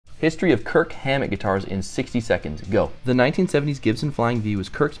History of Kirk Hammett guitars in 60 seconds. Go. The 1970s Gibson Flying V was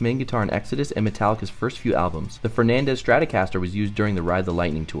Kirk's main guitar on Exodus and Metallica's first few albums. The Fernandez Stratocaster was used during the Ride the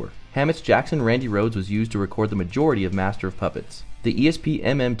Lightning tour. Hammett's Jackson Randy Rhoads was used to record the majority of Master of Puppets. The ESP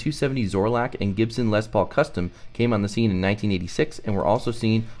MM270 Zorlak and Gibson Les Paul Custom came on the scene in 1986 and were also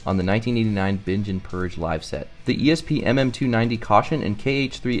seen on the 1989 Binge and Purge live set. The ESP MM290 Caution and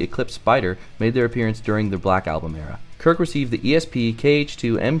KH3 Eclipse Spider made their appearance during the Black Album era. Kirk received the ESP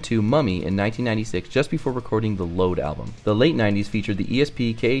KH2 M2 Mummy in 1996 just before recording the Load album. The late 90s featured the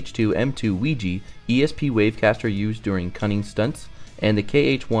ESP KH2 M2 Ouija, ESP Wavecaster used during Cunning Stunts, and the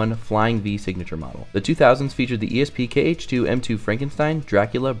KH1 Flying V signature model. The 2000s featured the ESP KH2 M2 Frankenstein,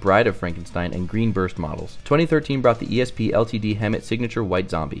 Dracula, Bride of Frankenstein, and Green Burst models. 2013 brought the ESP LTD Hammett Signature White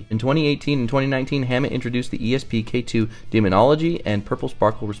Zombie. In 2018 and 2019, Hammett introduced the ESP K2 Demonology and Purple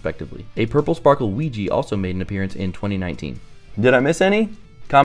Sparkle respectively. A Purple Sparkle Ouija also made an appearance in 2019. Did I miss any?